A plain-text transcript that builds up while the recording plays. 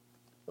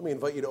Let me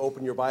invite you to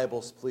open your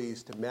Bibles,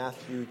 please, to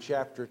Matthew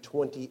chapter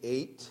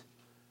 28.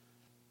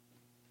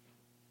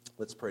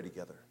 Let's pray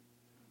together.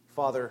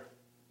 Father,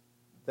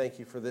 thank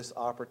you for this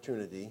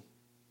opportunity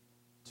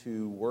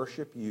to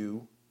worship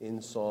you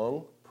in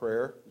song,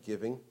 prayer,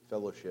 giving,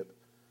 fellowship,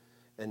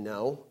 and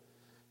now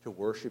to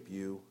worship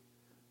you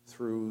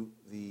through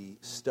the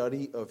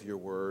study of your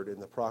word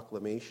and the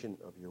proclamation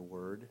of your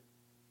word.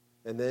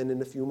 And then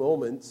in a few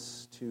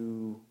moments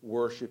to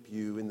worship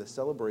you in the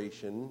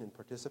celebration and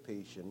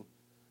participation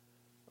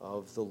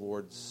of the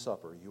Lord's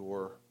Supper,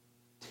 your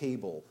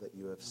table that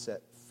you have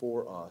set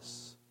for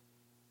us.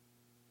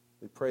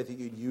 We pray that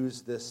you'd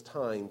use this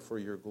time for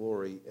your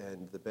glory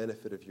and the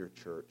benefit of your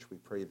church. We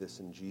pray this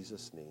in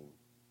Jesus' name.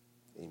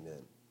 Amen.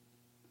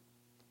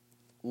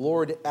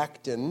 Lord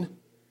Acton,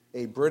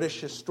 a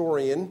British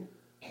historian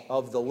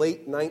of the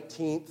late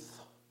 19th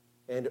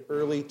and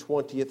early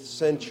 20th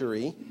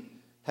century,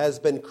 has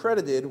been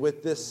credited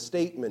with this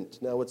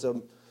statement. Now, it's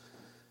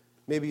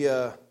maybe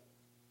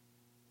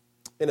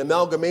an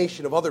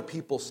amalgamation of other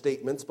people's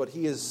statements, but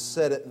he has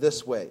said it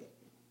this way: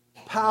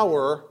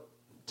 power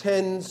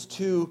tends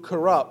to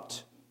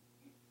corrupt.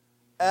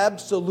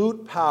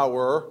 Absolute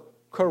power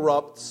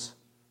corrupts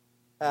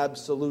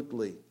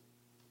absolutely.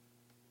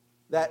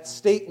 That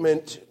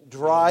statement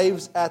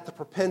drives at the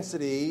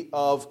propensity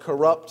of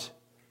corrupt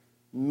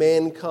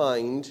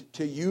mankind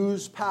to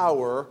use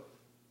power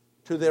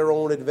to their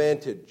own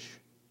advantage.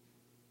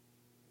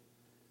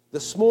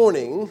 This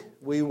morning,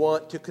 we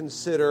want to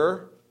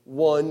consider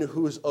one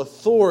whose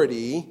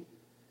authority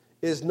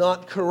is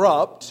not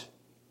corrupt,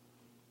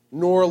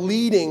 nor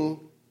leading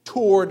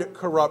toward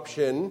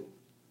corruption,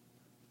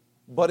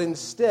 but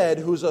instead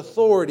whose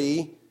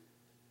authority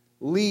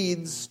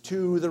leads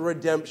to the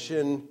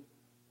redemption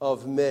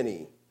of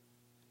many.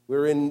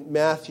 We're in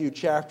Matthew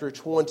chapter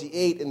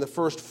 28. In the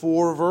first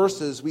 4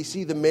 verses, we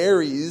see the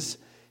Marys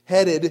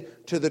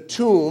headed to the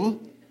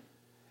tomb.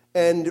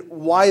 And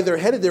why they're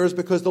headed there is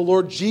because the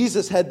Lord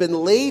Jesus had been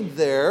laid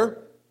there.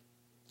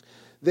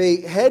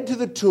 They head to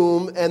the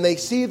tomb and they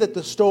see that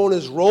the stone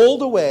is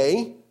rolled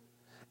away,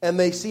 and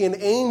they see an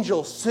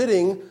angel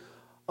sitting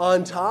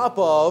on top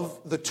of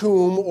the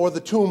tomb or the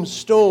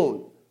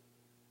tombstone.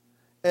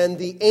 And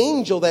the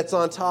angel that's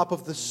on top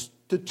of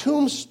the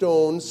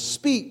tombstone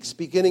speaks,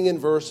 beginning in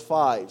verse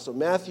 5. So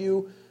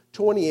Matthew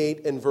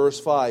 28 and verse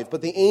 5.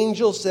 But the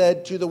angel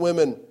said to the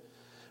women,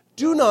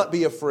 "Do not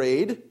be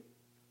afraid,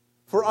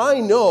 for I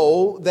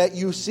know that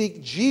you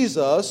seek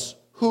Jesus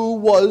who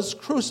was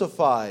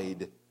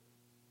crucified.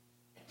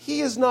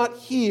 He is not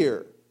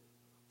here,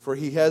 for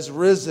he has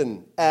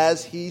risen,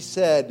 as he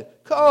said.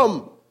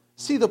 Come,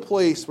 see the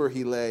place where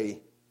he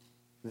lay.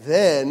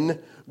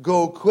 Then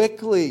go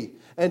quickly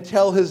and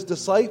tell his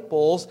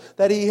disciples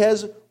that he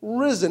has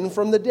risen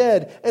from the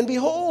dead. And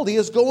behold, he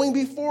is going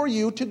before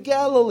you to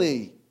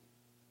Galilee.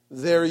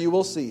 There you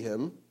will see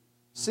him.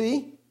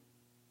 See,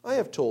 I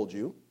have told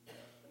you."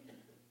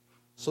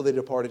 So they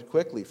departed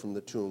quickly from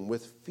the tomb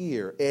with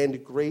fear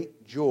and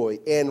great joy,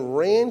 and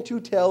ran to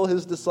tell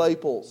his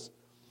disciples.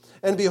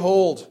 And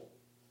behold,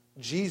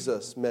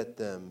 Jesus met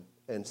them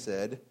and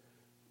said,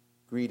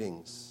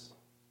 "Greetings."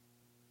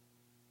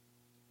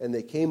 And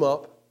they came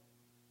up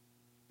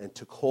and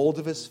took hold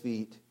of his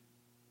feet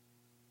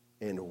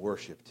and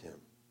worshipped him.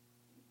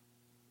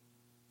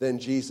 Then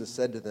Jesus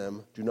said to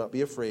them, "Do not be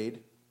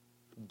afraid.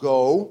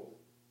 Go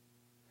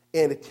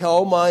and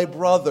tell my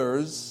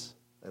brothers,"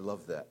 I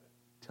love that,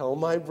 "tell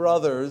my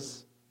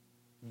brothers,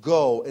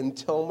 go and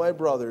tell my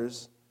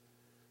brothers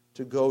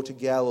to go to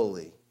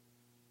Galilee,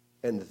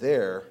 and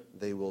there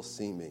they will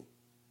see me."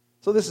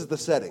 So this is the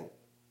setting.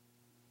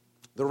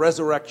 The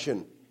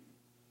resurrection,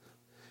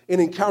 an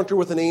encounter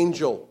with an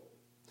angel,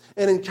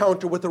 an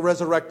encounter with the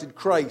resurrected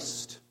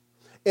Christ,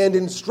 and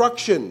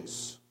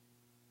instructions.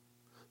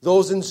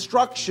 Those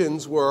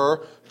instructions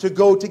were to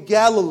go to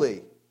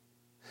Galilee.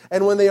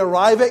 And when they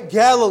arrive at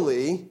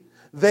Galilee,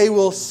 they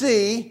will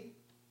see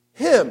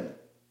him,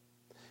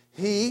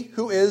 he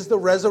who is the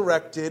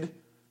resurrected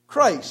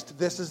Christ.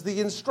 This is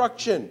the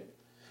instruction.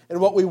 And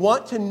what we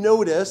want to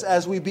notice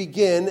as we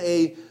begin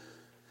a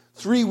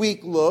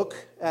 3-week look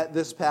at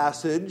this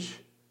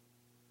passage,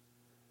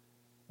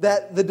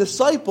 that the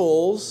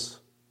disciples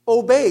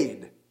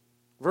obeyed.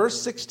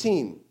 Verse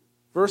 16.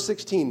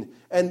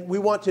 And we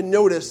want to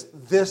notice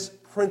this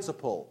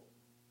principle.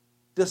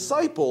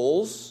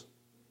 Disciples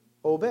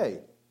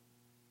obey.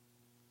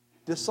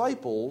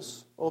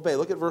 Disciples obey.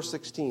 Look at verse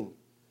 16.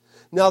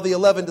 Now the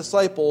 11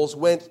 disciples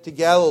went to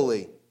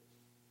Galilee,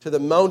 to the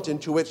mountain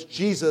to which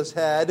Jesus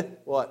had,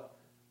 what?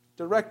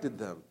 Directed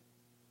them.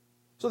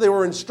 So they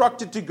were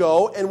instructed to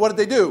go, and what did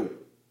they do?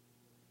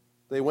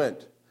 They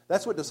went.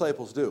 That's what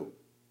disciples do.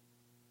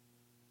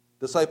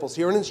 Disciples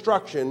hear an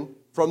instruction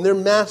from their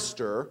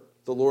master,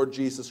 the Lord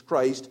Jesus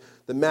Christ.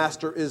 The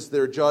master is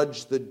their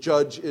judge. The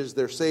judge is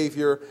their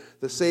Savior.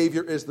 The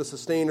Savior is the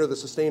sustainer. The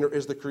sustainer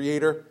is the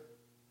creator.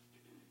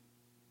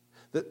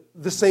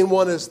 The same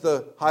one as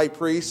the high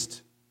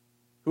priest,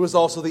 who is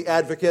also the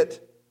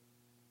advocate.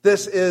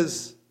 This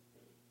is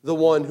the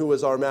one who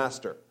is our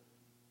master.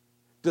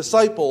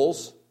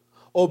 Disciples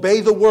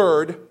obey the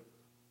word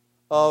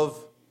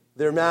of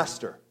their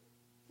master.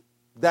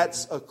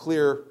 That's a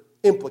clear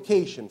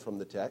implication from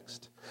the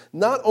text.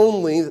 Not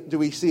only do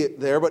we see it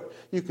there, but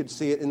you could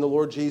see it in the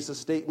Lord Jesus'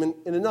 statement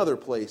in another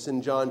place,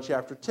 in John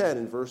chapter 10,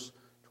 in verse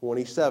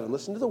 27.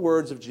 Listen to the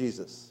words of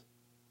Jesus.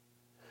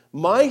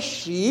 My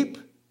sheep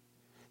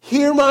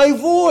hear my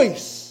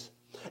voice,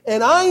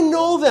 and I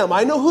know them.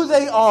 I know who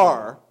they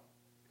are.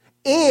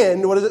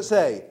 And, what does it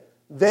say?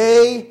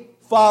 They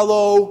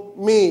follow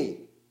me.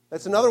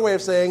 That's another way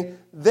of saying,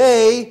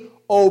 they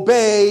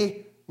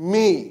obey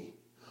me.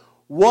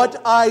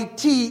 What I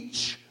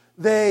teach,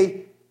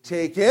 they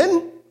take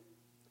in.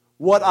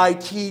 What I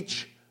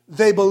teach,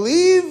 they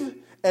believe.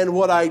 And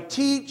what I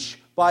teach,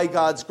 by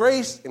God's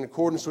grace, in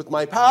accordance with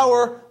my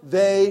power,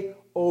 they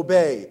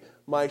obey.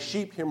 My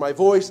sheep hear my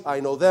voice.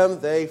 I know them.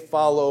 They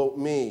follow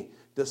me.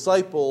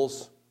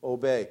 Disciples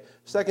obey.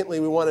 Secondly,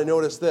 we want to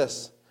notice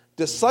this.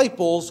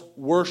 Disciples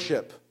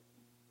worship.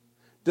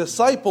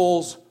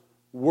 Disciples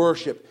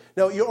worship.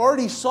 Now, you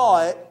already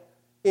saw it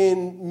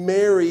in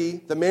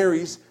Mary, the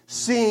Marys,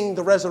 seeing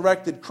the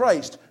resurrected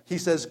Christ. He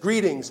says,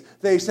 greetings.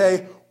 They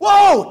say,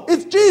 whoa,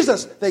 it's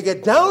Jesus. They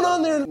get down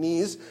on their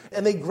knees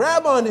and they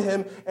grab onto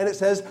him, and it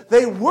says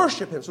they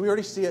worship him. So we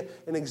already see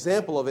an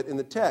example of it in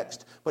the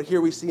text. But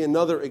here we see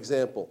another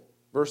example.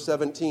 Verse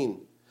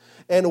 17.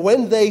 And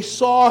when they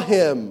saw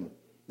him,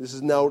 this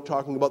is now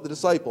talking about the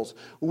disciples.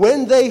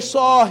 When they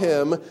saw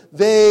him,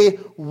 they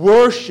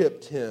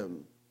worshiped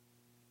him.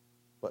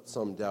 But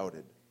some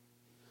doubted.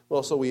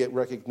 Well, so we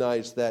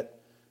recognize that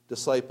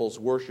disciples'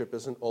 worship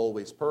isn't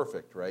always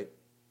perfect, right?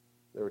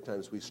 There are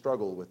times we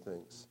struggle with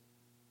things.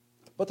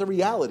 But the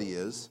reality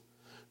is,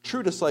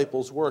 true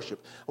disciples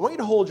worship. I want you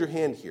to hold your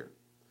hand here.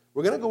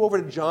 We're going to go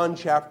over to John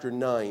chapter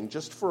 9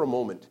 just for a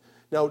moment.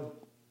 Now,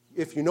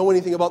 if you know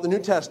anything about the New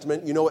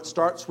Testament, you know it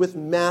starts with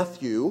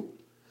Matthew,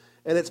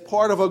 and it's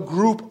part of a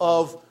group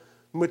of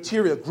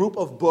material, a group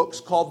of books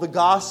called the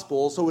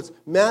Gospels. So it's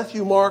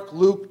Matthew, Mark,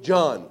 Luke,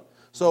 John.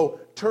 So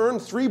turn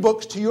 3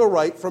 books to your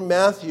right from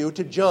Matthew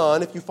to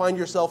John. If you find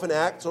yourself in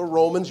Acts or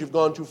Romans, you've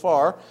gone too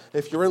far.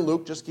 If you're in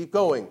Luke, just keep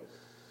going.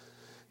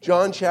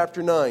 John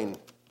chapter 9.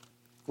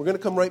 We're going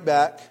to come right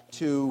back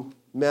to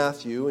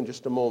Matthew in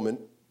just a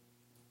moment.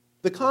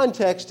 The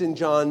context in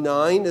John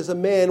 9 is a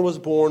man was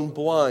born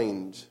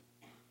blind.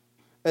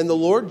 And the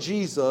Lord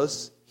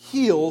Jesus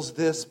heals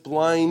this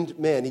blind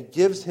man. He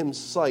gives him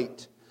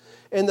sight.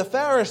 And the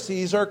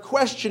Pharisees are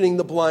questioning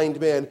the blind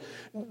man.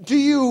 Do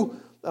you...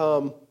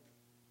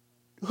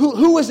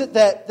 Who is it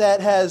that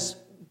has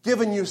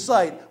given you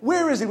sight?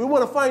 Where is he? We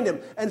want to find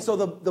him. And so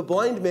the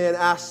blind man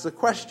asks a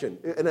question,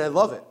 and I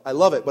love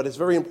it, but it's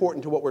very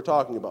important to what we're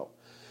talking about.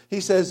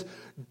 He says,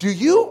 do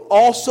you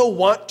also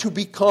want to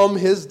become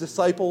his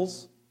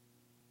disciples?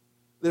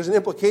 There's an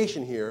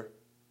implication here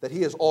that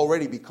he has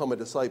already become a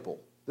disciple.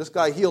 This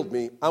guy healed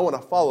me. I want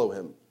to follow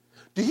him.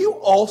 Do you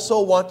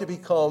also want to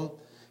become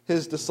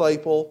his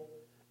disciple?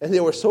 And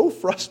they were so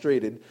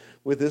frustrated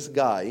with this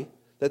guy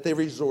that they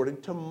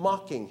resorted to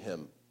mocking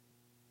him.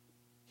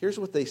 Here's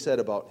what they said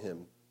about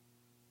him.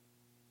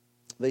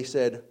 They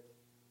said,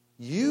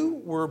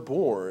 you were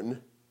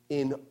born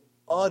in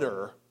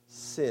utter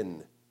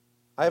sin.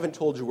 I haven't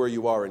told you where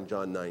you are in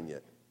John 9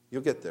 yet.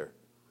 You'll get there.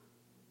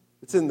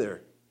 It's in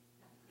there.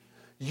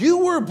 You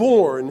were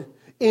born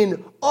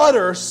in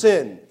utter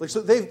sin.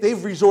 So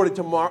they've resorted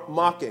to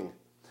mocking.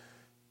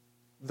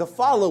 The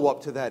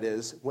follow-up to that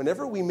is,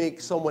 whenever we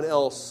make someone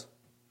else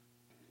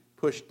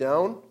push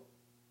down,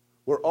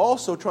 we're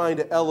also trying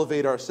to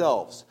elevate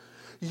ourselves.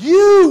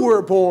 You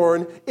were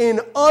born in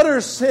utter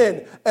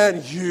sin,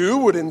 and you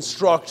would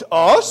instruct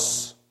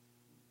us?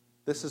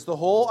 This is the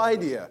whole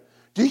idea.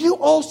 Do you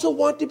also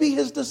want to be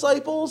his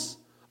disciples?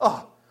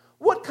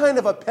 What kind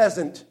of a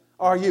peasant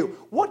are you?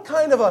 What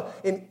kind of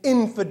an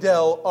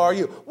infidel are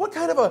you? What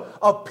kind of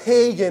a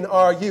pagan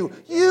are you?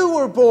 You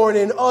were born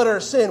in utter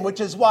sin,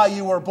 which is why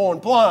you were born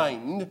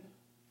blind.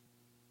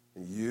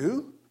 And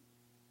you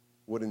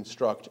would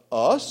instruct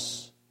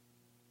us?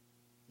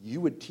 You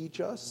would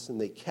teach us,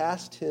 and they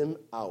cast him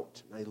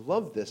out. And I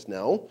love this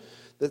now.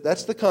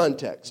 That's the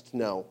context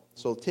now.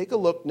 So take a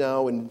look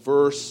now in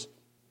verse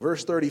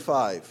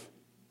 35.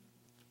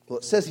 Well,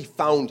 it says he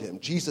found him.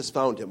 Jesus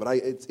found him, but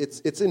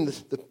it's in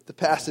the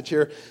passage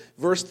here.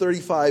 Verse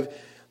 35,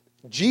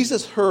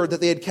 Jesus heard that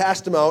they had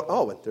cast him out.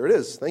 Oh, there it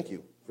is. Thank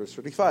you. Verse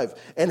 35.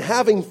 And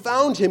having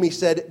found him, he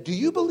said, do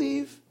you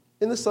believe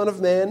in the Son of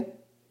Man?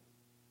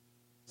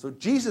 So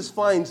Jesus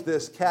finds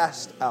this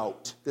cast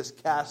out, this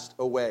cast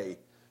away.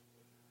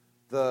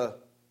 The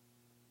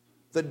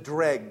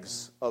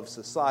dregs of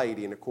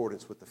society in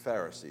accordance with the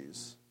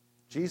Pharisees.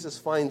 Jesus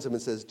finds him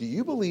and says, do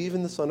you believe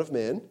in the Son of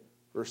Man?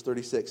 Verse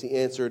 36, he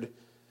answered,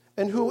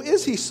 and who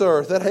is he,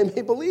 sir, that I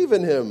may believe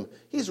in him?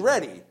 He's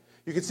ready.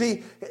 You can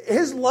see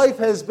his life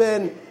has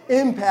been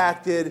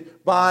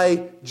impacted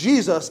by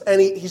Jesus, and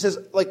he says,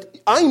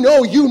 I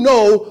know you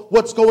know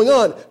what's going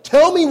on.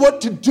 Tell me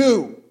what to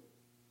do.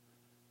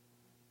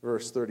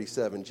 Verse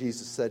 37,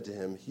 Jesus said to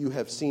him, you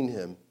have seen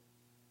him,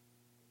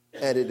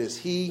 and it is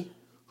he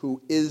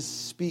who is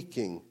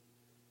speaking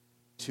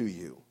to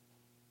you.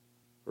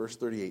 Verse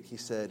 38, he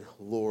said,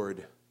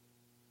 Lord,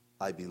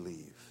 I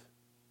believe.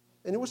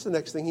 And what's the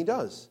next thing he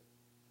does?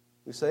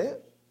 We say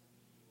it?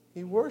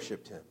 He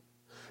worshiped him.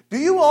 Do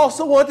you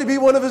also want to be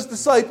one of his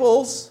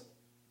disciples?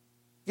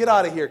 Get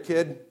out of here,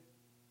 kid.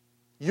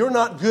 You're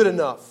not good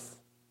enough.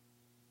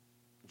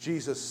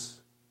 Jesus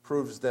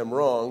proves them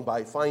wrong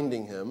by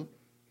finding him.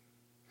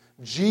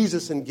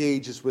 Jesus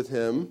engages with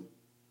him.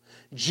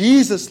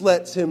 Jesus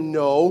lets him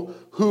know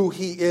who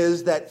he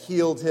is that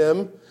healed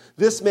him.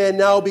 This man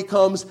now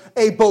becomes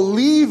a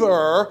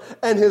believer,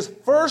 and his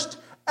first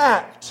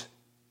act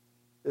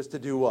is to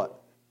do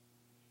what?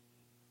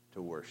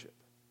 To worship.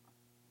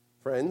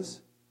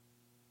 Friends,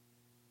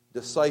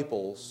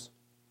 disciples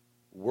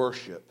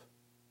worship.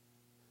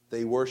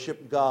 They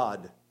worship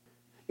God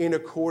in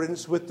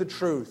accordance with the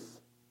truth,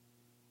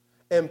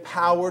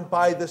 empowered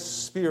by the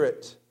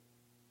Spirit,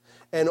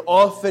 and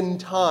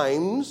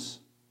oftentimes,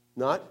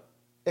 not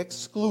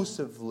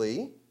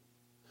exclusively,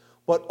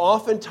 but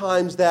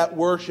oftentimes that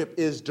worship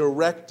is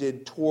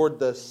directed toward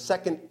the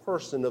second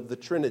person of the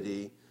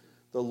Trinity,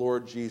 the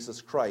Lord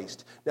Jesus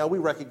Christ. Now we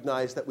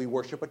recognize that we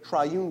worship a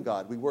triune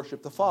God. We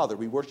worship the Father,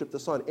 we worship the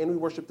Son, and we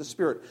worship the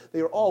Spirit. They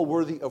are all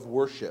worthy of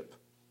worship.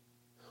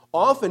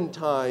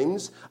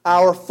 Oftentimes,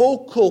 our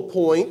focal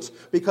point,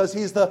 because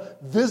he's the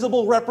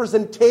visible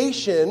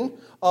representation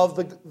of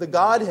the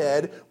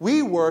Godhead,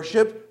 we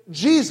worship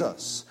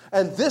Jesus.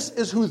 And this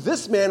is who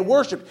this man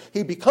worshiped.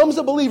 He becomes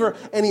a believer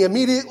and he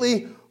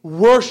immediately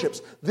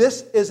worships.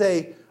 This is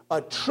a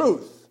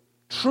truth.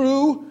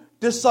 True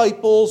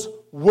disciples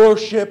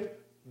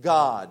worship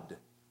God.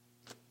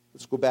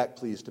 Let's go back,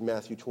 please, to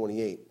Matthew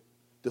 28.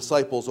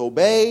 Disciples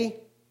obey.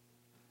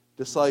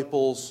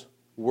 Disciples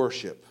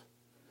worship.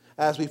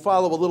 As we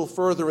follow a little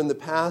further in the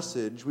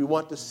passage, we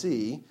want to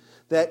see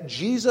that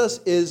Jesus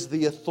is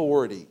the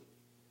authority.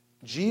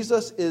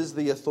 Jesus is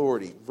the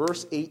authority.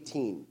 Verse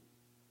 18.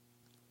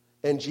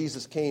 And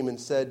Jesus came and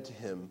said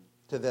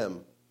to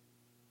them,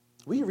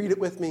 will you read it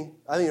with me?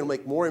 I think it'll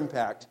make more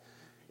impact.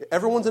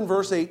 Everyone's in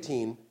verse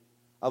 18.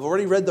 I've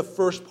already read the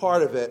first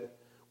part of it.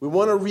 We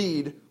want to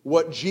read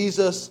what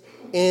Jesus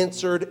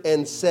answered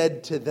and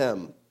said to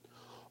them.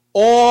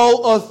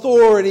 All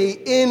authority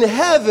in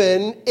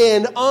heaven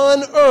and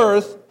on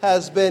earth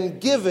has been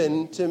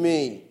given to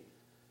me.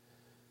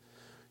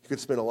 You could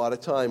spend a lot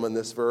of time on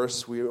this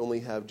verse. We only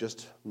have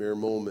just mere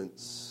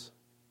moments.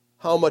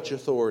 How much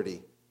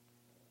authority?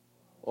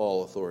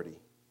 All authority.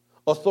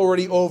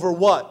 Authority over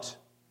what?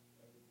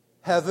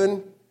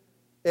 Heaven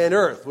and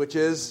earth, which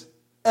is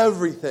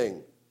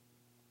everything.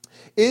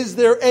 Is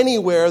there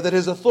anywhere that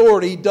his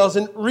authority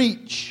doesn't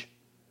reach?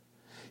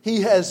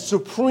 He has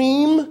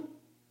supreme,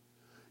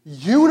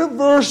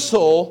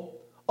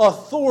 universal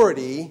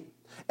authority,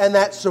 and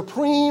that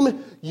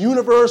supreme,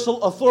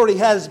 universal authority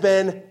has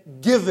been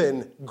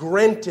given,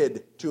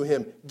 granted to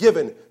him.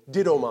 Given,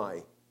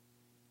 didomai,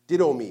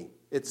 didomi.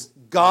 It's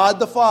God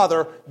the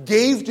Father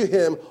gave to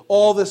him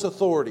all this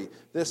authority.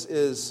 This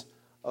is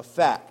a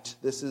fact.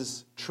 This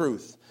is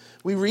truth.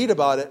 We read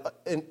about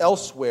it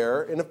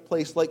elsewhere in a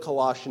place like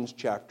Colossians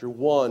chapter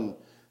 1.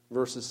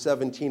 Verses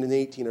 17 and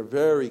 18 are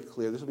very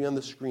clear. This will be on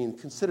the screen.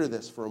 Consider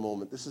this for a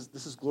moment. This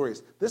is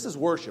glorious. This is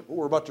worship, what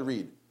we're about to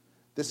read.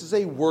 This is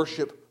a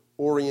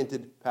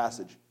worship-oriented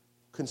passage.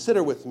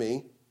 Consider with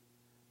me,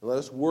 and let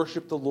us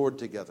worship the Lord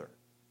together.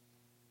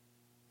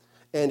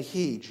 And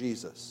he,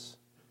 Jesus,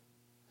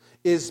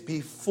 is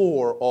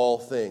before all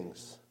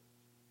things.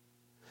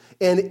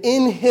 And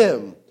in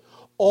him,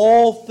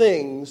 all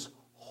things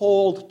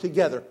hold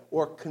together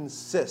or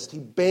consist. He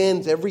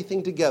bands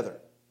everything together.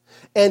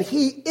 And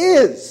he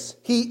is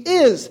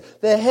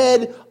the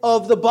head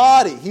of the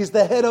body. He's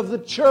the head of the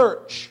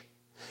church.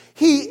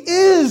 He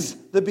is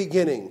the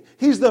beginning.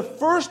 He's the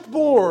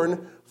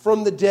firstborn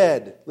from the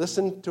dead.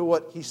 Listen to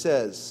what he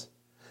says.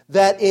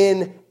 That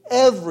in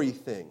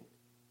everything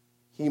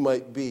he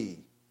might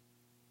be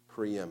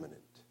preeminent.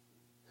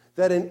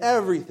 That in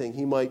everything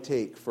he might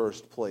take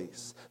first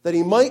place. That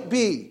he might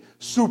be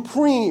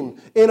supreme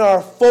in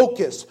our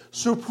focus,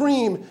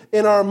 supreme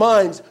in our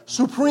minds,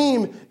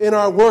 supreme in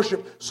our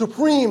worship,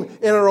 supreme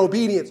in our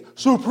obedience,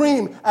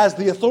 supreme as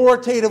the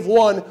authoritative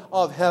one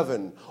of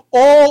heaven.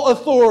 All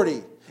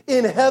authority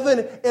in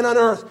heaven and on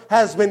earth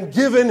has been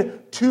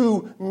given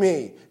to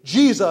me.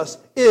 Jesus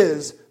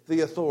is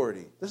the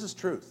authority. This is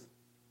truth.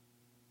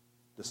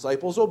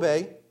 Disciples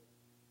obey.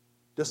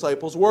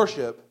 Disciples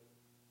worship.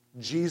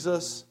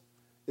 Jesus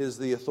is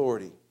the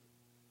authority.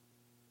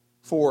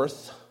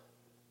 Fourth,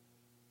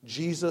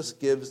 Jesus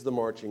gives the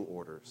marching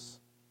orders.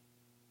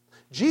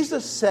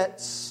 Jesus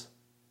sets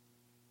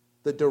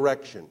the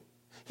direction.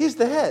 He's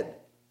the head.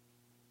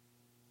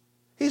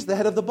 He's the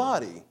head of the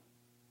body.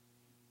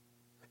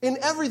 In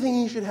everything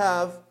he should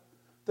have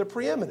the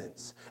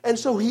preeminence. And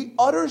so he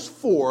utters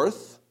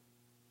forth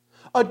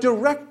a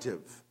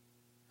directive.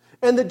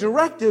 And the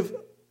directive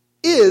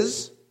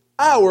is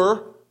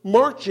our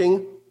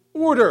marching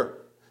order.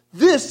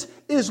 This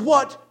is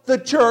what the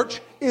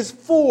church is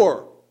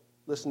for.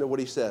 Listen to what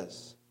he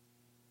says.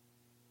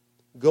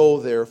 Go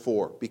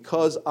therefore,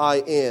 because I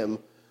am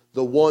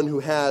the one who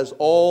has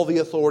all the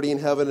authority in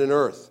heaven and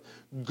earth.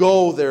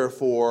 Go,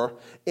 therefore,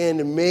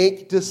 and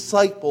make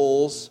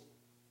disciples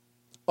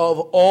of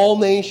all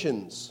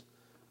nations,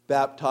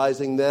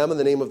 baptizing them in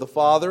the name of the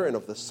Father and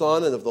of the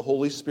Son and of the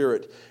Holy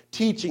Spirit,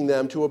 teaching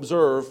them to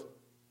observe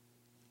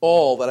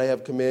all that I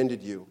have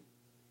commanded you.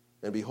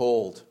 And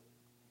behold,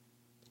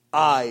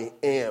 I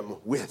am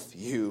with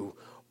you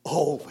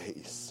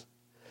always,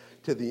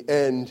 to the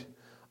end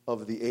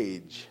of the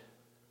age.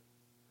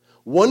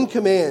 One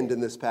command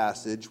in this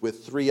passage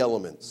with three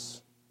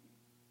elements.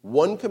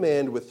 One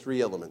command with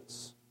three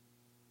elements.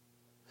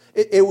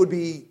 It would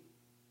be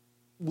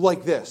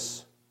like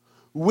this.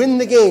 Win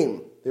the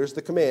game, there's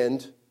the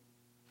command,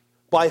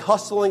 by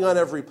hustling on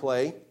every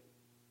play,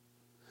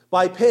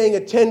 by paying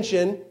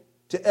attention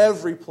to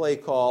every play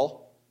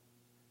call,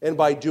 and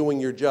by doing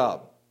your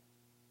job.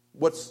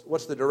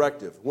 What's the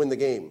directive? Win the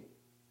game.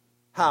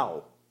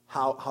 How?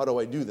 How do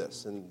I do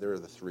this? And there are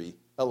the three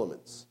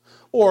elements.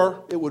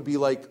 Or it would be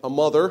like a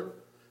mother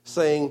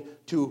saying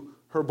to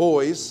her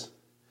boys,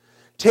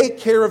 take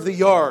care of the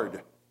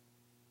yard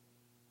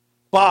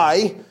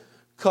by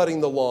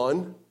cutting the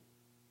lawn,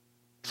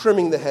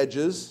 trimming the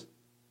hedges,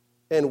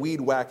 and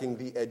weed whacking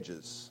the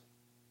edges.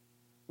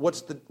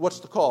 What's the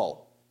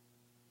call?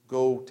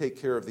 Go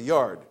take care of the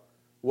yard.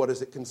 What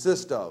does it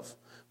consist of?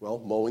 Well,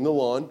 mowing the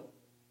lawn,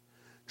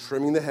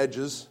 trimming the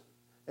hedges,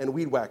 and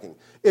weed whacking.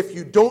 If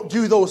you don't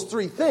do those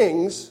three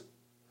things,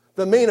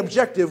 the main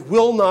objective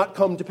will not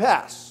come to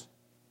pass.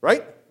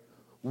 Right?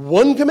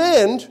 One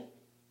command,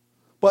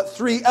 but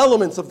three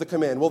elements of the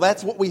command. Well,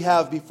 that's what we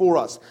have before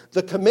us.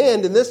 The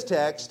command in this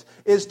text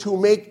is to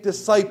make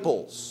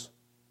disciples.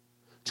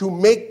 To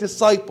make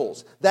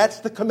disciples.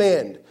 That's the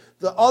command.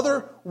 The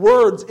other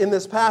words in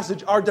this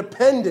passage are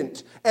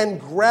dependent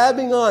and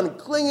grabbing on,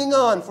 clinging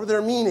on for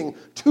their meaning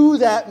to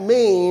that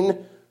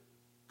main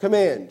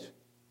command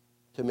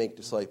to make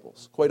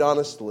disciples. Quite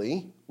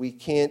honestly, we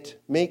can't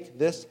make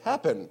this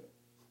happen.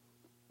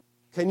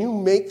 Can you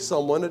make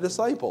someone a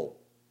disciple?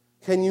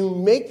 Can you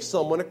make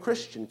someone a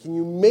Christian? Can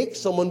you make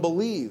someone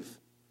believe?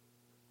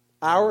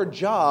 Our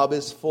job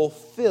is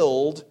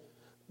fulfilled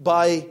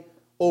by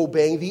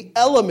obeying the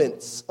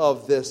elements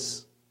of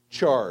this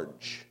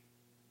charge.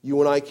 You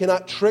and I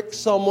cannot trick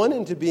someone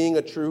into being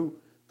a true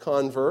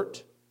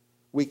convert.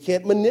 We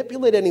can't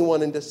manipulate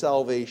anyone into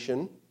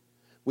salvation.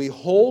 We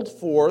hold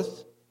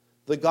forth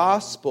the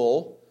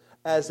gospel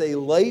as a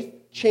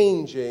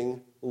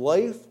life-changing,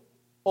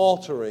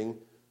 life-altering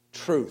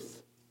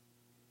truth.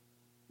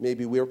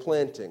 Maybe we are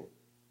planting.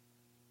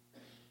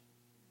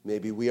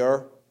 Maybe we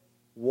are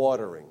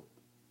watering.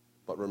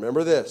 But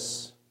remember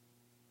this,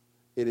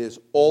 it is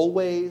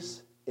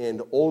always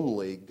and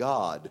only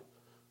God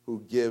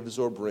who gives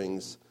or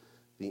brings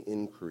the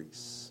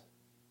increase.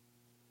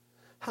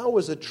 How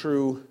is a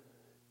true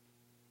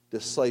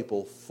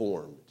disciple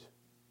formed?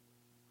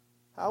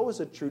 How is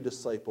a true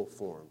disciple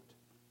formed?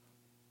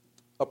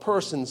 A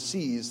person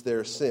sees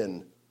their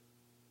sin,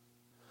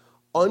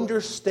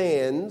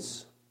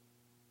 understands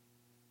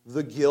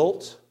the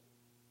guilt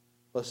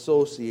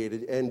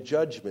associated and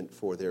judgment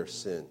for their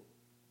sin.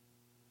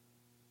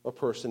 A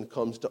person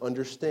comes to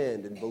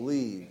understand and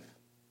believe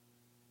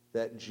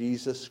that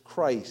Jesus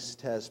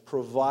Christ has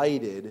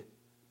provided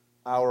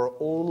our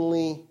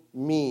only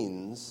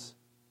means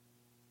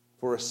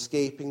for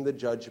escaping the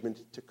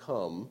judgment to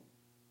come.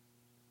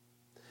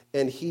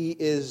 And He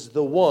is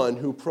the one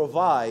who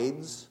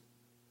provides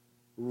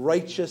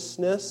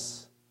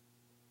righteousness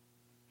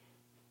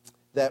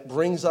that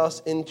brings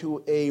us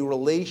into a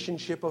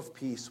relationship of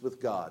peace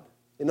with God.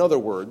 In other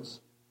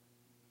words,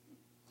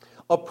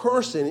 a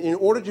person, in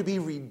order to be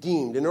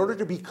redeemed, in order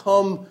to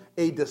become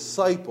a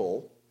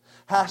disciple,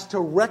 has to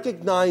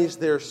recognize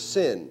their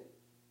sin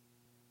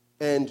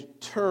and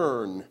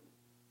turn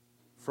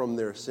from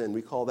their sin.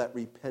 We call that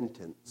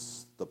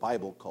repentance. The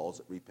Bible calls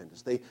it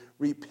repentance. They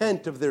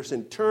repent of their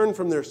sin, turn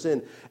from their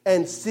sin,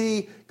 and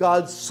see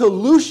God's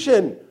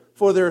solution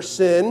for their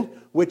sin,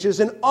 which is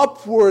an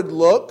upward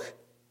look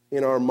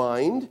in our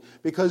mind,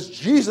 because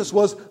Jesus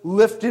was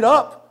lifted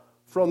up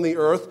from the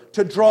earth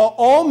to draw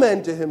all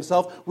men to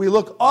Himself. We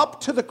look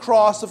up to the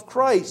cross of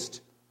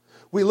Christ.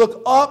 We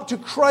look up to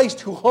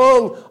Christ who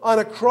hung on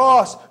a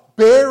cross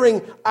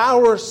bearing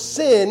our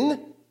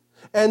sin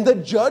and the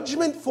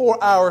judgment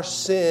for our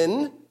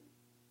sin.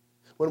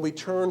 When we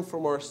turn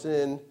from our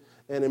sin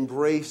and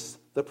embrace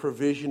the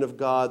provision of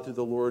God through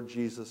the Lord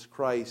Jesus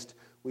Christ,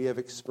 we have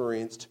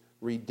experienced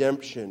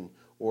redemption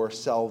or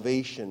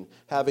salvation.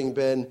 Having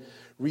been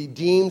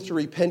redeemed through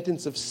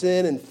repentance of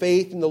sin and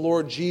faith in the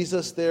Lord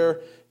Jesus,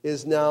 there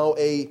is now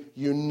a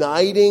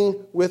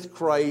uniting with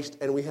Christ,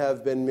 and we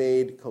have been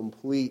made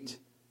complete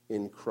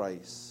in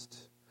Christ.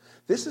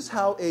 This is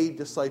how a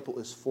disciple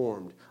is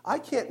formed. I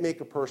can't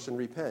make a person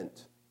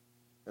repent,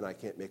 and I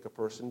can't make a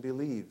person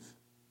believe,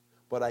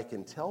 but I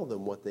can tell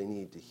them what they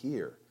need to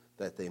hear,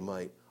 that they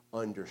might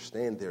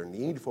understand their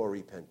need for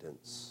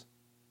repentance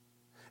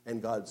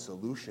and God's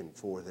solution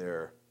for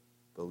their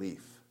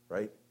belief,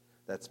 right?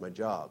 That's my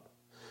job.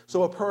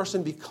 So a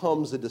person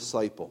becomes a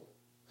disciple.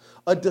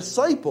 A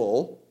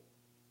disciple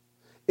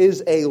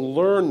is a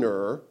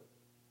learner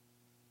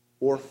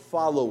or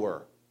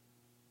follower.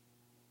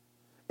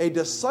 A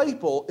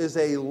disciple is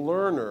a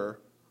learner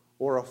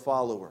or a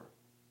follower.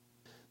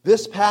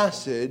 This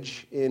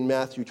passage in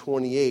Matthew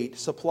 28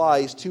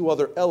 supplies two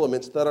other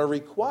elements that are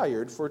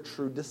required for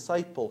true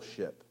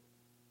discipleship.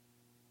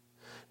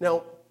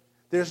 Now,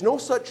 there's no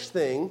such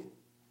thing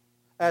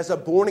as a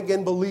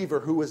born-again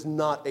believer who is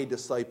not a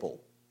disciple.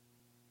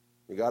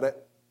 You got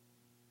it?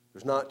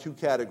 There's not two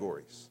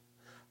categories.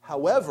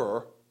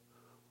 However,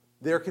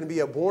 there can be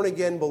a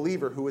born-again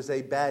believer who is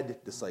a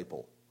bad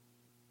disciple.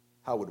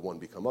 How would one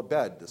become a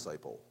bad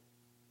disciple?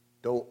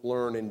 Don't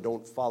learn and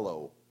don't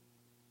follow.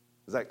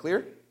 Is that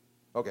clear?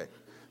 Okay.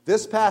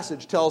 This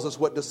passage tells us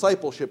what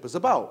discipleship is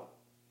about.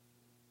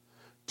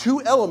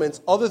 Two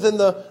elements other than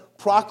the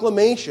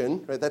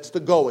proclamation, right? That's the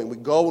going. We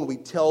go and we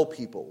tell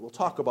people. We'll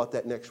talk about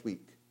that next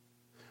week.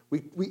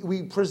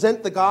 We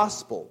present the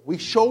gospel. We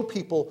show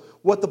people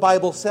what the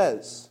Bible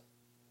says.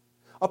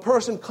 A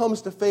person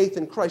comes to faith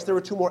in Christ. There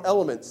are two more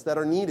elements that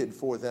are needed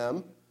for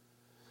them.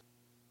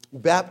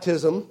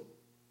 Baptism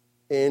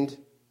and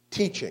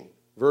teaching.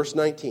 Verse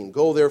 19,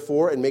 go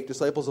therefore and make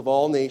disciples of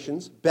all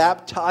nations,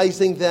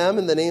 baptizing them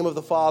in the name of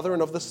the Father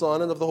and of the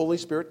Son and of the Holy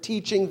Spirit,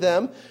 teaching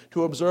them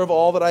to observe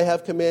all that I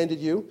have commanded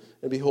you,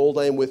 and behold,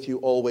 I am with you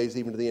always,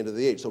 even to the end of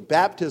the age. So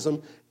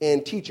baptism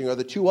and teaching are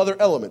the two other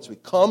elements. We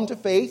come to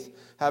faith,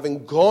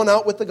 having gone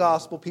out with the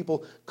gospel,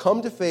 people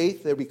come to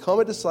faith, they become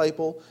a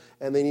disciple,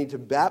 and they need to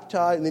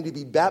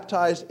be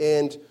baptized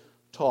and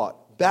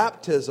taught.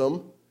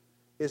 Baptism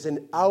is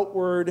an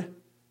outward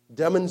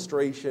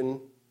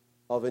demonstration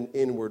of an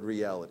inward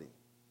reality.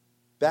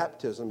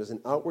 Baptism is an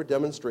outward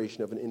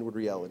demonstration of an inward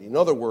reality. In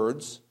other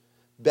words,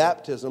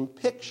 baptism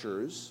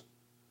pictures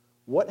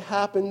what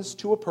happens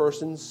to a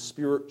person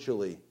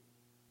spiritually.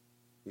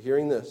 You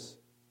hearing this?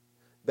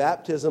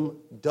 Baptism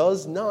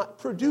does not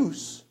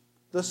produce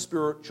the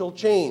spiritual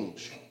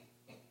change.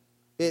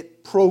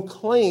 It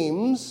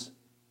proclaims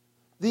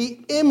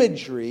the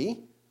imagery,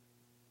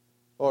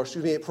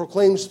 it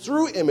proclaims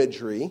through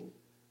imagery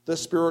the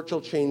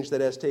spiritual change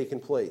that has taken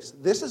place.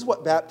 This is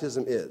what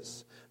baptism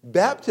is.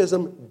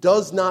 Baptism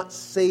does not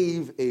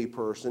save a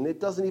person. It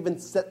doesn't even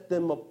set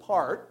them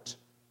apart.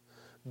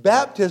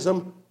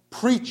 Baptism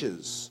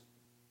preaches.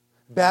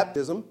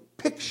 Baptism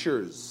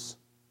pictures.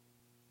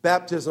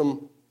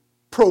 Baptism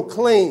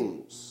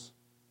proclaims.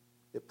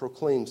 It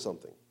proclaims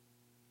something.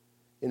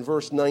 In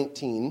verse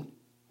 19,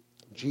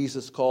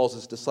 Jesus calls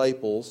his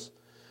disciples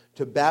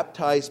to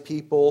baptize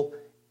people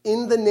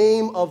in the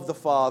name of the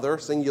Father,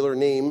 singular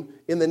name,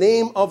 in the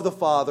name of the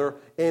Father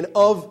and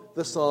of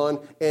the Son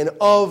and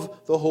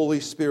of the Holy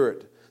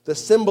Spirit. The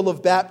symbol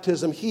of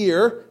baptism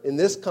here, in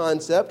this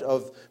concept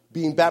of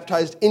being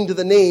baptized into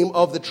the name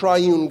of the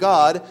triune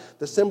God,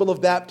 the symbol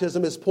of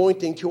baptism is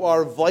pointing to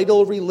our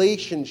vital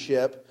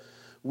relationship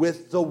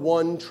with the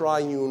one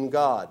triune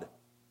God.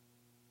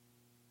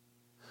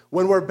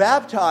 When we're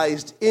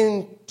baptized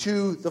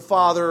into the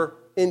Father,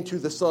 into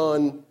the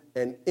Son,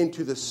 and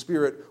into the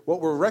Spirit,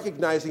 what we're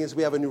recognizing is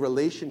we have a new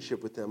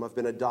relationship with Him. I've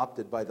been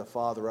adopted by the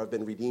Father. I've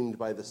been redeemed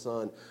by the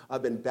Son.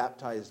 I've been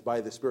baptized by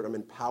the Spirit. I'm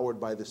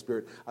empowered by the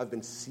Spirit. I've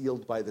been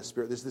sealed by the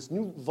Spirit. There's this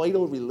new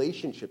vital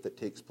relationship that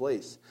takes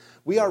place.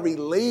 We are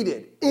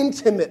related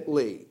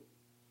intimately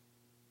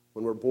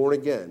when we're born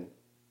again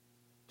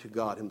to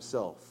God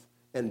Himself.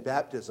 And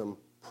baptism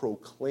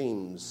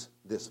proclaims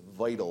this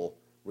vital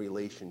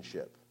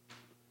relationship.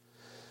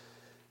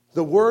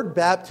 The word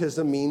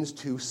baptism means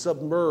to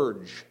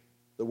submerge.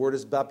 The word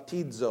is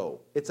baptizo.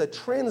 It's a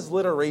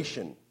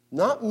transliteration.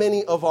 Not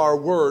many of our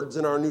words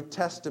in our New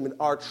Testament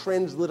are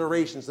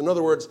transliterations. In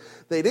other words,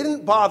 they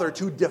didn't bother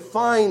to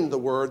define the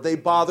word. They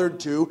bothered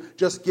to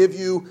just give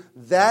you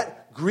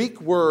that Greek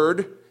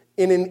word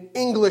in an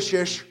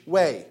Englishish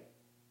way.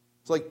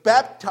 It's like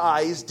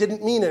baptize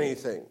didn't mean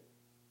anything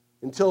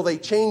until they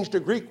changed a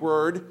Greek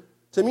word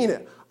to mean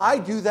it. I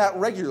do that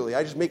regularly.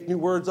 I just make new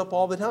words up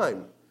all the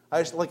time.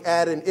 I just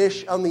add an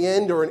ish on the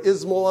end or an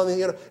ismal on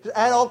the end. Just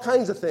add all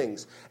kinds of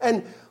things.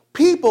 And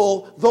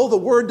people, though the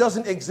word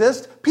doesn't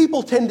exist,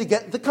 people tend to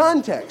get the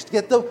context,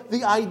 get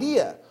the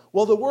idea.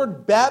 Well, the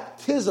word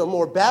baptism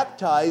or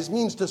baptize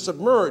means to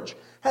submerge.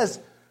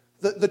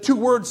 The two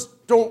words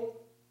don't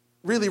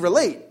really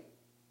relate.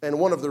 And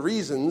one of the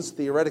reasons,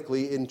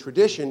 theoretically, in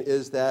tradition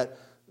is that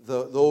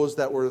those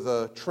that were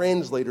the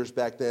translators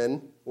back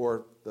then,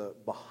 or the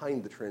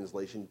behind the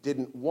translation,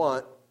 didn't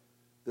want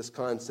this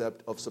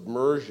concept of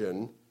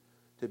submersion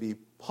to be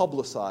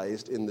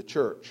publicized in the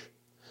church.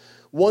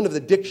 One of the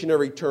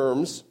dictionary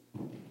terms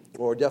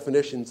or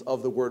definitions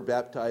of the word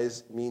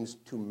baptize means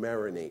to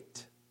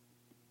marinate.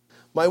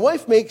 My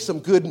wife makes some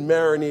good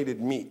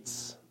marinated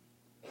meats.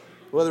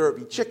 Whether it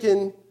be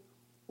chicken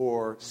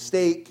or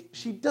steak,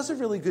 she does a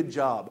really good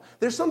job.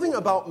 There's something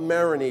about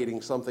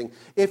marinating something.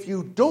 If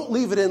you don't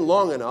leave it in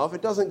long enough,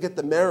 it doesn't get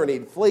the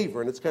marinade flavor,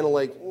 and it's kind of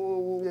like,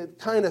 it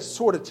kind of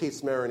sort of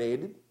tastes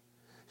marinated.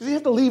 Because you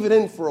have to leave it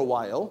in for a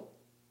while.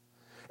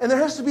 And there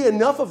has to be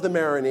enough of the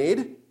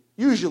marinade,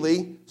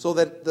 usually, so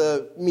that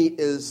the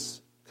meat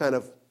is kind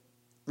of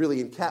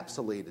really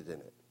encapsulated in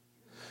it.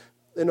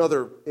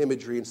 Another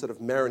imagery, instead of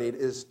marinate,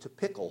 is to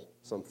pickle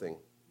something.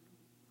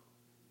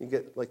 You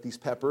get like these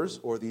peppers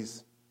or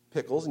these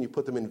pickles, and you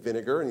put them in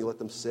vinegar, and you let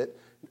them sit.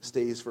 It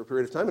stays for a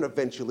period of time, and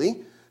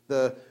eventually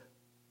the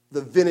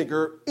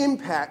vinegar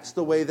impacts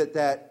the way that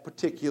that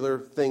particular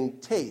thing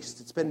tastes.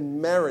 It's been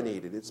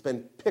marinated. It's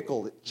been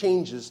pickled. It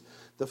changes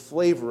the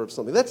flavor of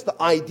something. That's the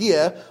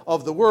idea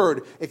of the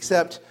word,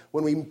 except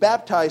when we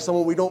baptize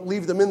someone, we don't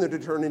leave them in there to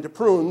turn into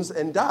prunes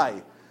and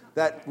die.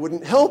 That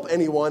wouldn't help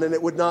anyone, and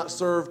it would not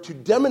serve to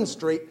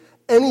demonstrate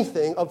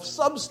anything of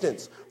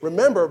substance.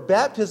 Remember,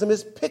 baptism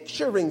is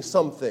picturing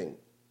something.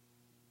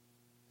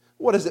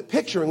 What is it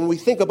picturing when we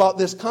think about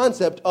this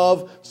concept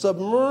of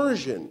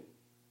submersion?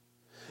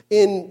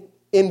 In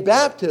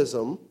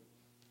baptism,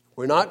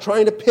 we're not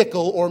trying to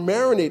pickle or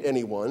marinate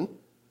anyone,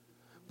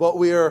 but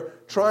we are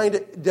trying to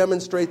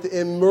demonstrate the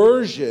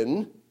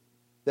immersion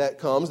that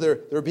comes.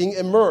 They're being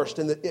immersed,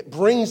 and it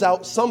brings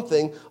out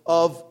something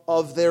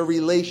of their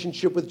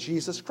relationship with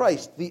Jesus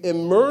Christ. The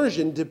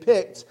immersion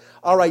depicts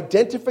our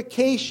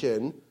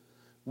identification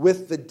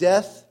with the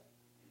death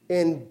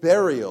and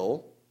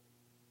burial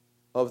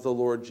of the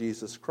Lord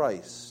Jesus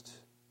Christ.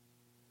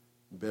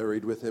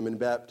 Buried with him in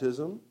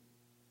baptism.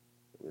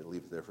 Let me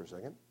leave it there for a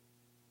second.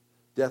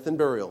 Death and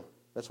burial.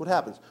 That's what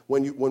happens.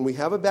 When we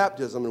have a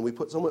baptism and we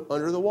put someone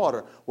under the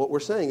water, what we're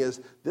saying is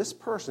this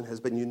person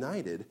has been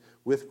united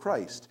with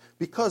Christ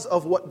because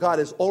of what God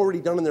has already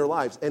done in their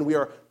lives. And we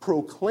are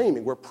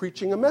proclaiming, we're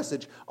preaching a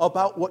message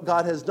about what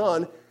God has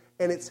done,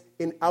 and it's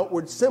an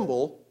outward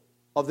symbol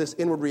of this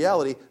inward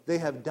reality. They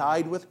have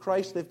died with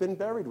Christ, they've been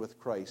buried with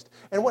Christ.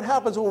 And what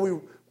happens when we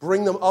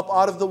bring them up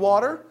out of the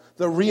water?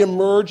 The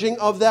reemerging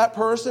of that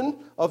person,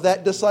 of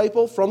that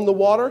disciple from the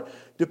water,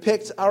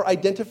 depicts our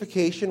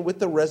identification with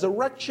the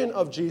resurrection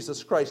of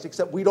Jesus Christ,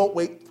 except we don't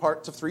wait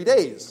parts of 3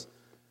 days,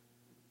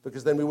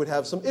 because then we would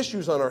have some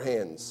issues on our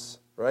hands,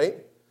 right?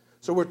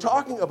 So we're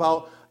talking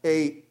about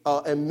a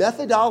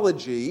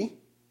methodology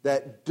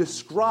that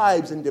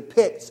describes and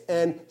depicts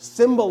and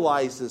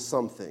symbolizes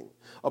something.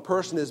 A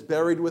person is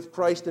buried with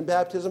Christ in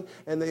baptism,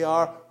 and they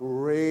are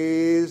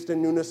raised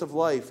in newness of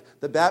life.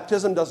 The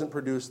baptism doesn't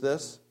produce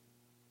this.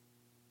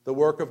 The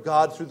work of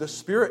God through the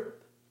Spirit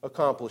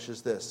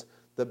accomplishes this.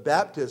 The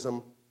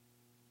baptism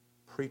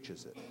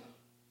preaches it.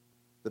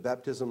 The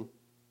baptism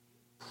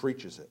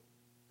preaches it.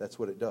 That's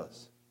what it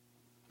does.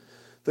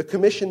 The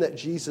commission that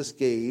Jesus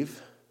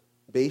gave,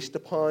 based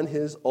upon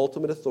his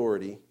ultimate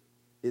authority,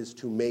 is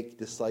to make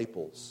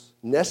disciples.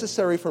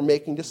 Necessary for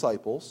making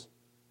disciples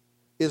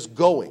is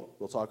going.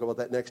 We'll talk about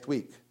that next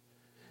week.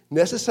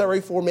 Necessary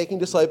for making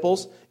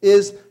disciples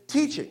is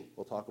teaching.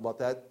 We'll talk about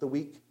that the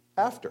week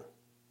after.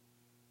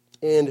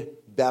 And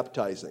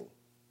baptizing.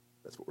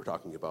 That's what we're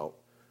talking about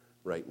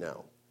right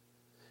now.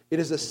 It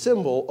is a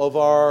symbol of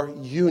our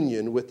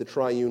union with the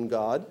triune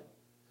God,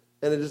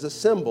 and it is a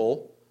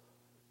symbol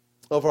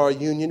of our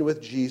union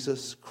with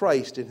Jesus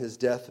Christ in his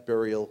death,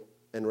 burial,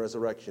 and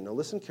resurrection. Now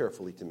listen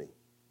carefully to me.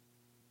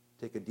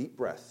 Take a deep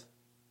breath.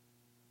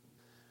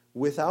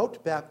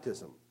 Without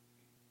baptism,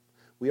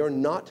 we are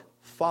not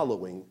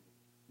following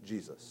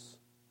Jesus.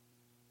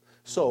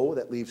 So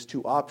that leaves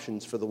two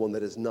options for the one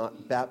that is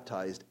not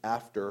baptized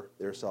after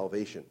their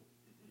salvation.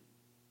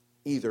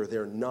 Either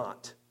they're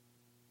not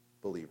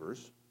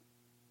believers,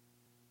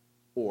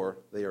 or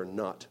they are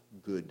not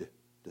good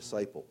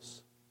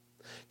disciples.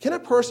 Can a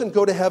person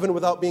go to heaven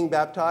without being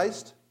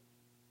baptized?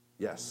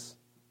 Yes.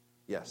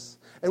 Yes.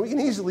 And we can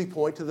easily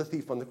point to the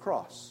thief on the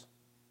cross.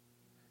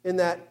 In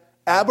that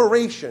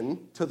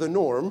aberration to the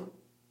norm,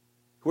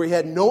 where he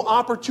had no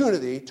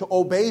opportunity to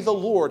obey the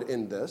Lord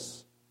in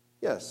this,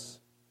 yes,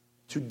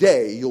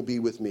 today you'll be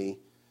with me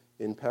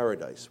in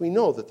paradise. We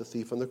know that the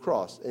thief on the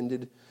cross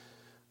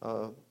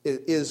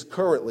is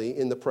currently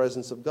in the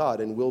presence of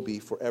God and will be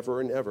forever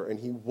and ever, and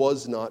he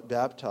was not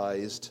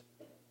baptized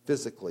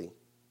physically.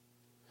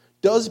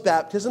 Does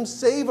baptism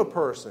save a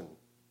person?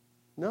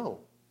 No.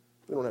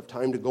 We don't have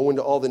time to go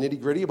into all the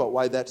nitty-gritty about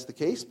why that's the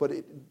case, but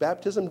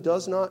baptism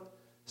does not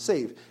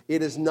save.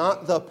 It is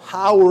not the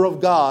power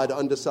of God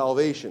unto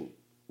salvation.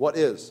 What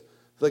is?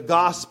 The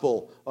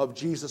gospel of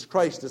Jesus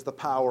Christ is the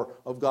power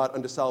of God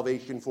unto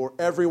salvation for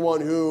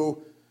everyone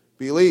who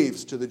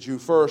believes, to the Jew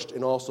first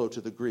and also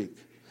to the Greek.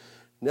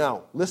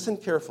 Now, listen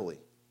carefully.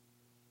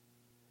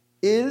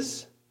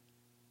 Is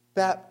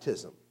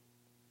baptism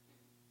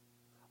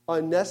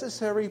a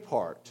necessary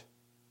part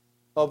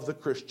of the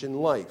Christian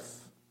life?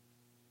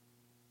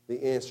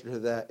 The answer to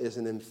that is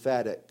an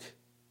emphatic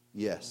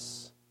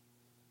yes.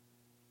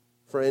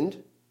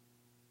 Friend,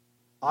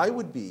 I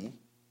would be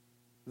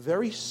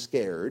very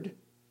scared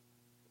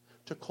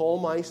to call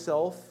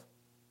myself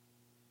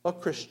a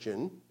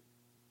Christian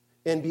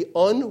and be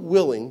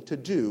unwilling to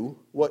do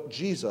what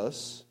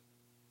Jesus,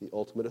 the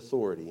ultimate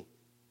authority,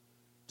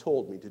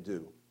 told me to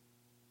do.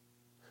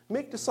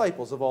 Make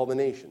disciples of all the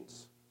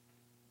nations.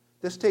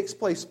 This takes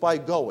place by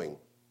going.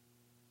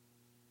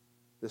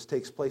 This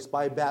takes place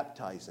by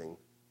baptizing.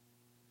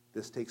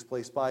 This takes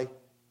place by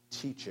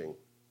teaching.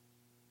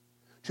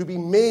 To be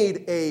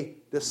made a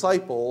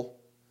disciple,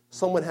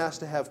 someone has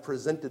to have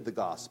presented the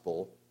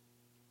gospel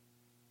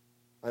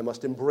I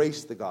must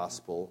embrace the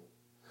gospel.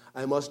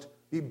 I must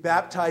be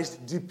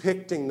baptized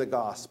depicting the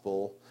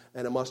gospel.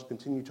 And I must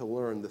continue to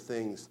learn the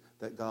things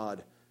that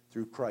God,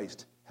 through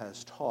Christ,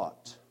 has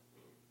taught.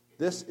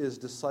 This is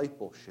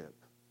discipleship.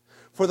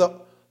 For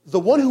the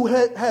one who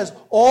has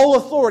all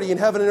authority in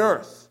heaven and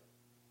earth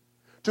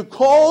to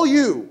call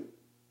you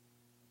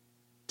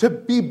to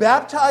be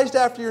baptized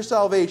after your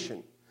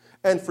salvation,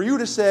 and for you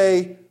to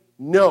say,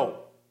 no.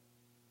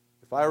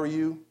 If I were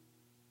you,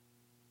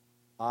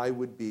 I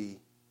would be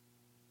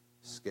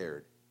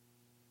scared.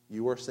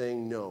 You are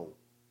saying no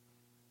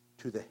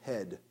to the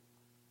head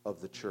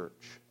of the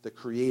church, the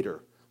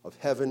creator of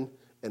heaven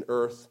and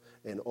earth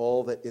and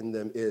all that in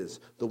them is,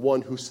 the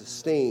one who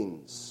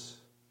sustains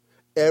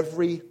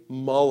every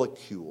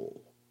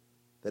molecule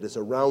that is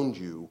around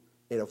you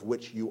and of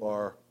which you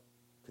are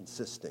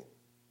consisting.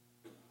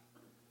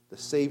 The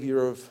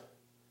Savior of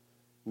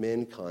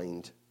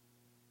mankind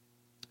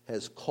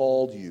has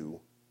called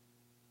you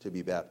to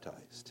be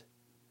baptized.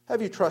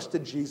 Have you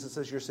trusted Jesus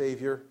as your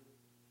Savior?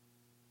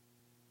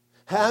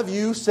 Have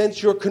you,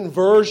 since your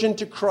conversion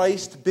to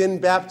Christ, been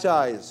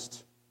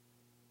baptized?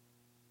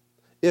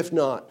 If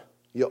not,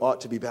 you ought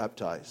to be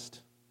baptized.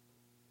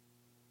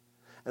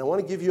 And I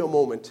want to give you a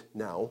moment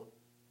now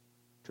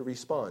to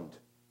respond.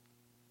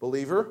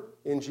 Believer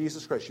in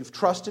Jesus Christ, you've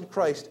trusted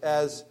Christ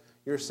as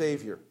your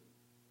Savior.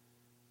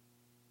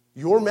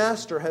 Your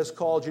Master has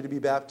called you to be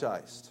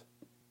baptized.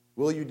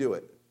 Will you do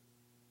it?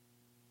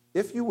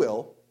 If you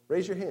will,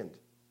 raise your hand.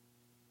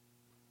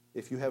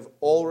 If you have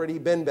already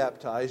been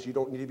baptized, you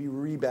don't need to be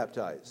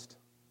rebaptized.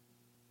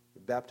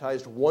 You're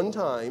baptized one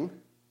time,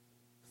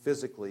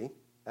 physically,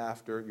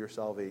 after your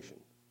salvation.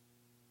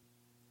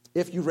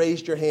 If you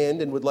raised your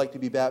hand and would like to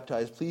be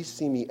baptized, please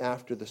see me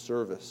after the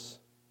service.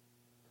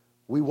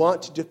 We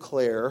want to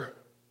declare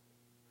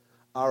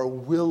our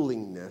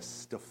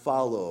willingness to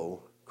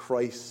follow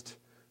Christ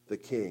the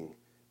King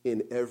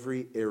in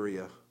every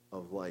area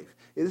of life.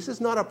 This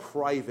is not a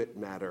private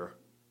matter.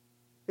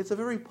 It's a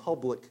very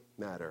public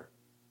matter.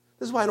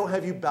 This is why I don't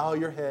have you bow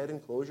your head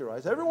and close your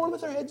eyes. Everyone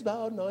with their heads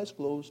bowed and eyes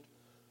closed.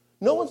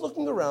 No one's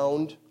looking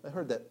around. I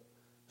heard that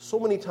so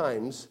many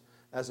times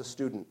as a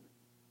student.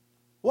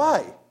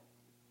 Why?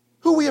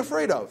 Who are we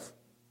afraid of?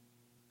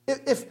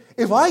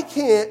 If I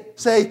can't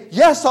say,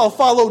 yes, I'll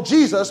follow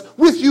Jesus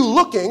with you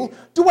looking,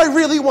 do I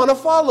really want to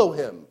follow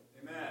him?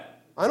 Amen.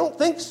 I don't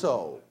think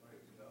so.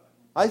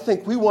 I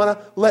think we want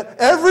to let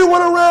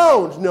everyone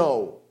around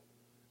know.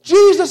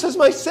 Jesus is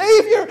my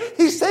Savior.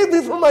 He saved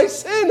me from my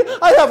sin.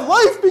 I have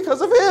life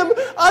because of him.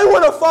 I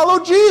want to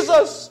follow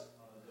Jesus.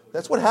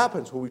 That's what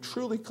happens when we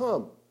truly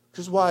come. Which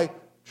is why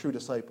true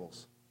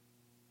disciples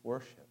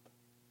worship.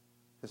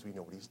 Because we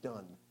know what he's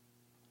done.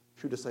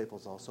 True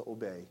disciples also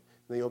obey.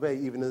 And they obey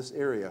even in this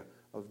area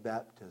of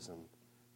baptism.